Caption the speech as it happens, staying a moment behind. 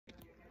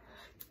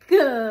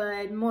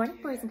Good morning,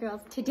 boys and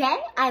girls. Today,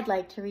 I'd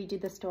like to read you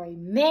the story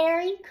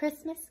Merry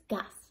Christmas,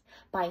 Gus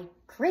by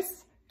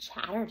Chris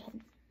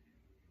Chatterton.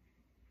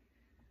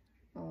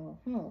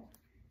 Ooh,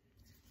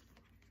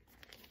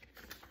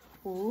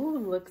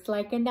 looks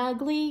like an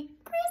ugly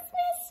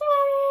Christmas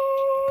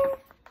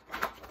sweater.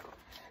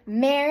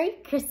 Merry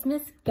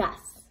Christmas,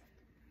 Gus.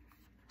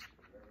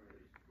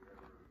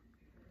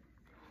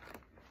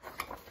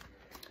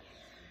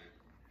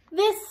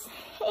 This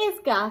is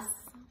Gus.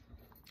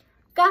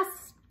 Gus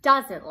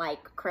doesn't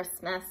like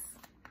Christmas.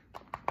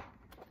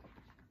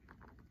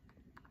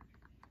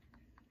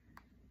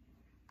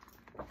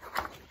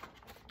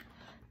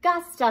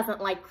 Gus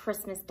doesn't like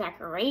Christmas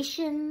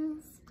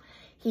decorations.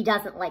 He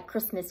doesn't like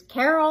Christmas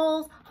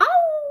carols. Oh!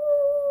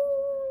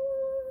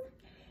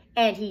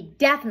 And he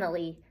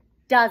definitely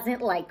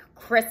doesn't like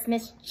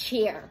Christmas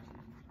cheer.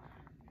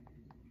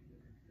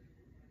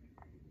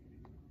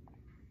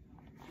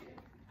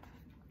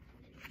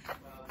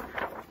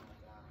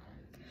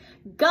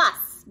 Gus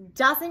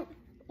doesn't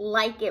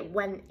like it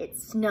when it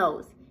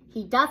snows.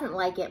 He doesn't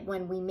like it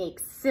when we make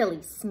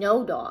silly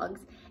snow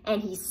dogs.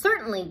 And he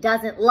certainly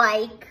doesn't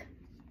like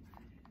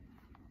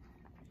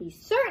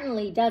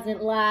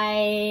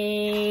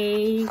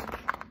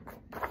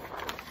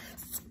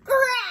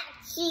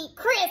scratchy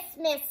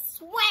Christmas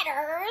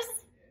sweaters.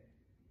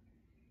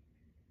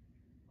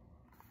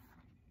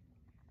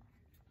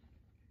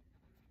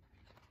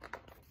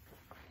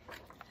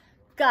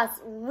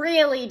 Gus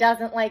really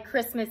doesn't like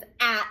Christmas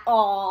at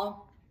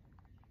all.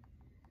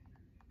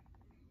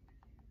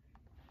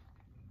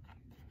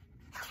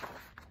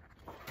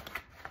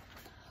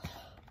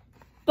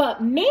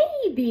 But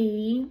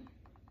maybe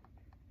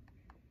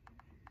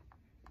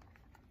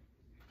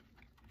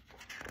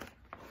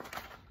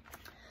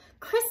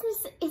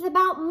Christmas is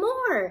about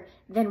more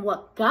than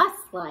what Gus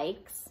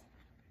likes.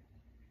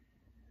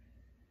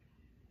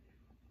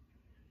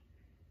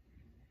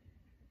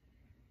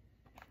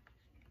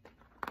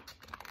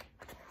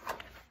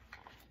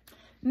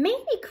 Maybe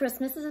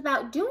Christmas is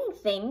about doing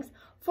things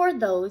for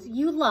those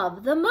you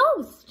love the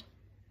most,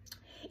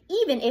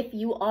 even if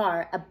you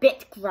are a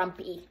bit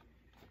grumpy.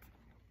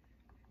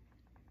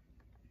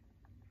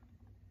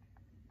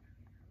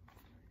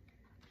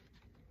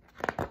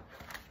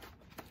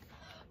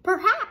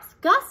 Perhaps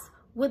Gus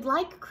would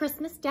like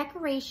Christmas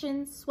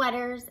decorations,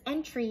 sweaters,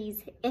 and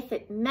trees if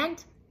it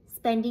meant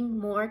spending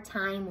more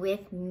time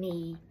with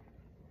me.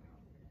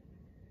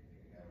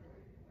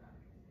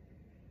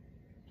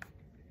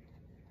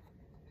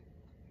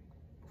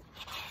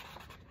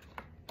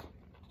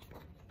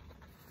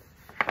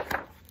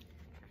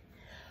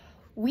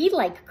 We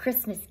like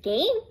Christmas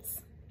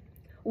games.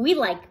 We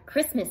like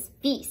Christmas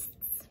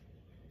feasts.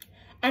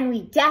 And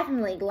we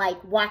definitely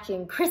like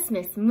watching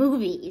Christmas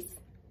movies.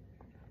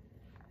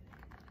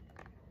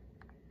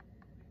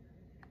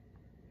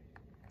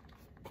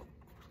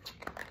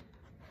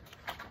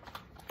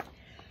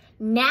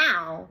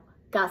 Now,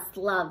 Gus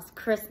loves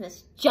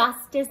Christmas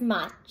just as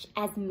much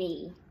as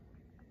me.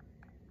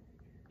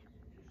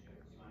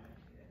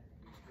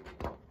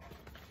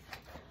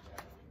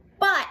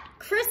 But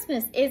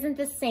Christmas isn't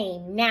the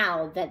same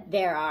now that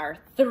there are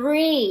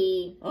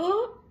 3.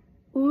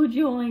 Who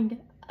joined?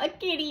 A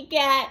kitty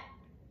cat.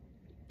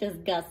 Does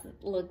Gus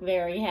look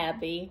very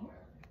happy?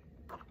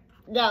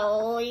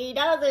 No, he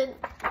doesn't.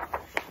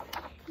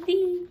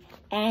 The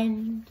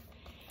end.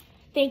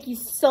 Thank you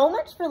so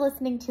much for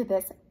listening to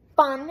this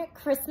fun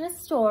Christmas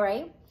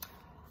story.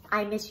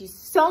 I miss you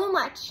so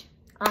much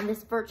on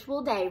this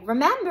virtual day.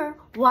 Remember,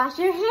 wash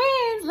your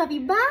hands. Love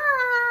you.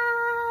 Bye.